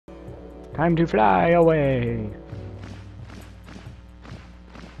Time to fly away.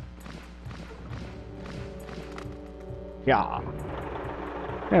 Yeah.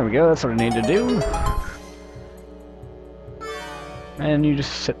 There we go, that's what I need to do. And you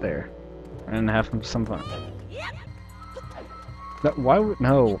just sit there and have some fun. No, why would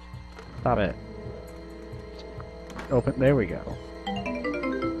no? Stop it. Open. There we go.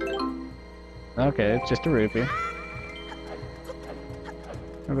 Okay, it's just a rupee.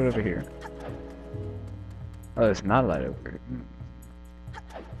 How about over here? Oh, there's not a light over here.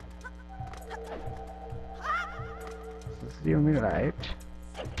 This is the only light.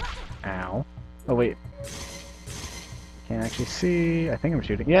 Ow. Oh wait. Can't actually see. I think I'm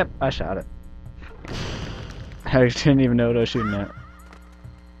shooting. Yep, I shot it. I didn't even know what I was shooting at.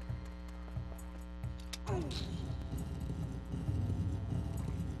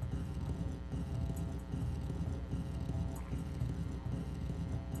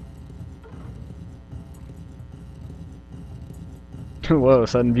 Whoa,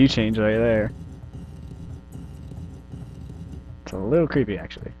 sudden view change right there. It's a little creepy,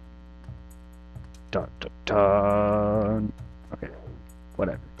 actually. Dun dun dun. Okay,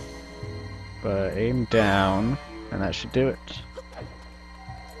 whatever. But aim down, and that should do it.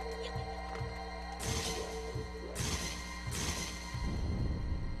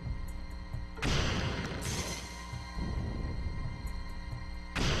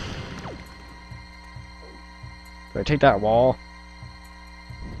 Do I take that wall?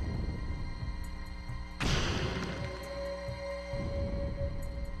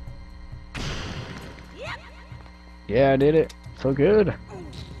 Yeah, I did it. So good.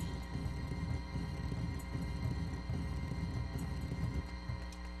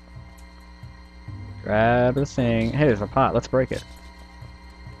 Grab the thing. Hey, there's a pot. Let's break it.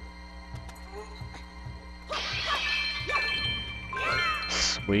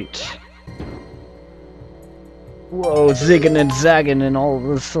 Sweet. Whoa, zigging and zagging and all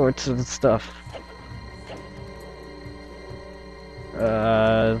those sorts of stuff.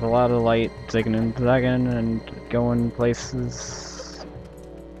 There's a lot of light zigging and zagging and going places.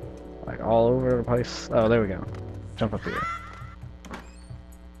 Like all over the place. Oh, there we go. Jump up here.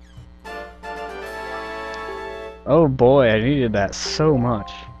 Oh boy, I needed that so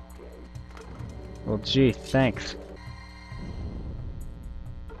much. Well, gee, thanks.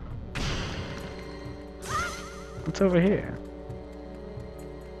 What's over here?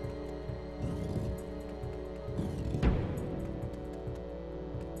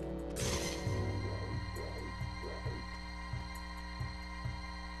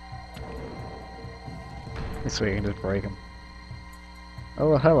 This way you can just break them.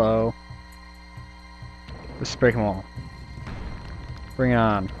 Oh, hello. Let's break them all. Bring it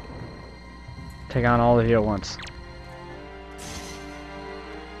on. Take on all of you at once.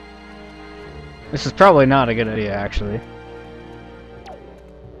 This is probably not a good idea, actually.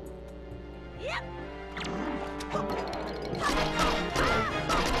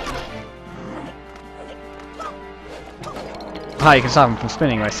 Ah, you can stop him from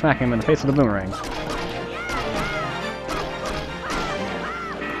spinning by smacking him in the face with a boomerang.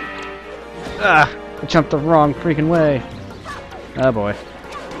 Ah! I jumped the wrong freaking way. Oh boy.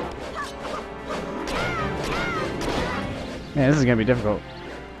 Man, this is gonna be difficult.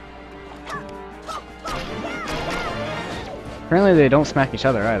 Apparently they don't smack each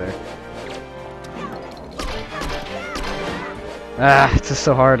other either. Ah, it's just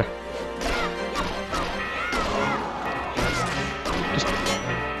so hard. Just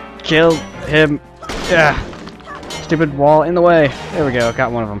kill him. Yeah. Stupid wall in the way. There we go,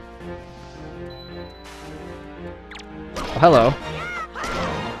 got one of them. Oh, hello.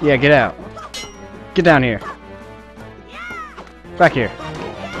 Yeah, get out. Get down here. Back here.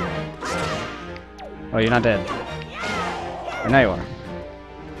 Oh, you're not dead. Oh, now you are.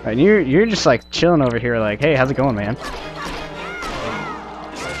 Right, and you're just like chilling over here, like, hey, how's it going, man?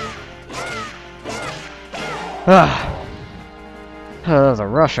 Ah, oh, that was a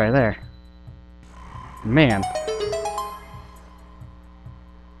rush right there. Man,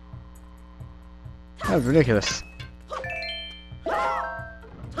 that was ridiculous.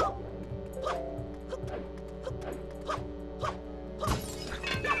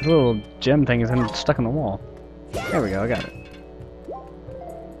 This little gem thing is stuck in the wall. There we go, I got it.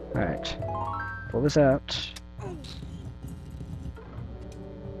 Alright. Pull this out.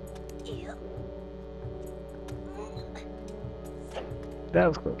 That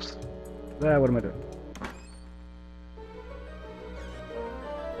was close. What am I doing?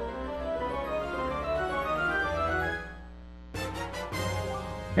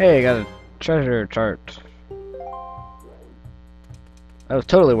 Hey, I got a treasure chart. That was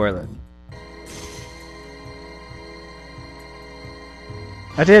totally worth it.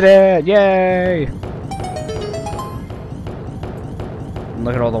 I did it! Yay! And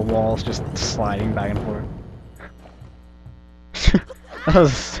look at all the walls just sliding back and forth. That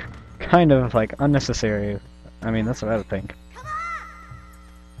was kind of like unnecessary. I mean, that's what I would think.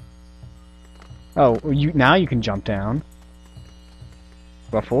 Oh, now you can jump down.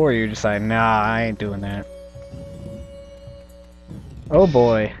 Before you decide, nah, I ain't doing that. Oh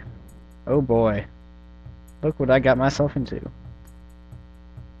boy. Oh boy. Look what I got myself into.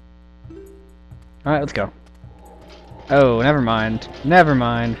 Alright, let's go. Oh, never mind. Never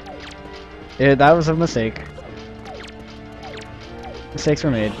mind. That was a mistake. Mistakes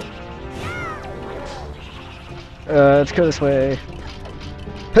were made. Let's go this way.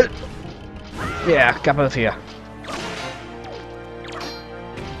 Yeah, got both of you.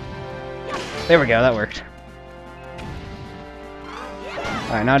 There we go, that worked.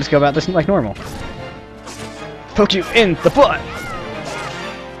 Alright, now just go about this like normal. Poke you in the butt!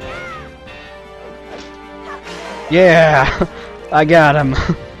 Yeah! I got him!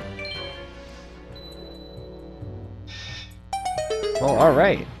 Well,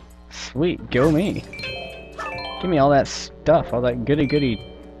 alright. Sweet, go me. Give me all that stuff, all that goody goody.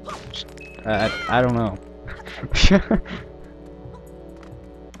 I don't know.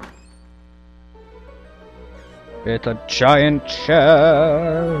 It's a giant chest.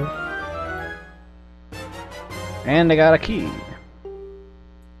 And I got a key.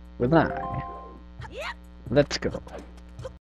 With an eye. Let's go.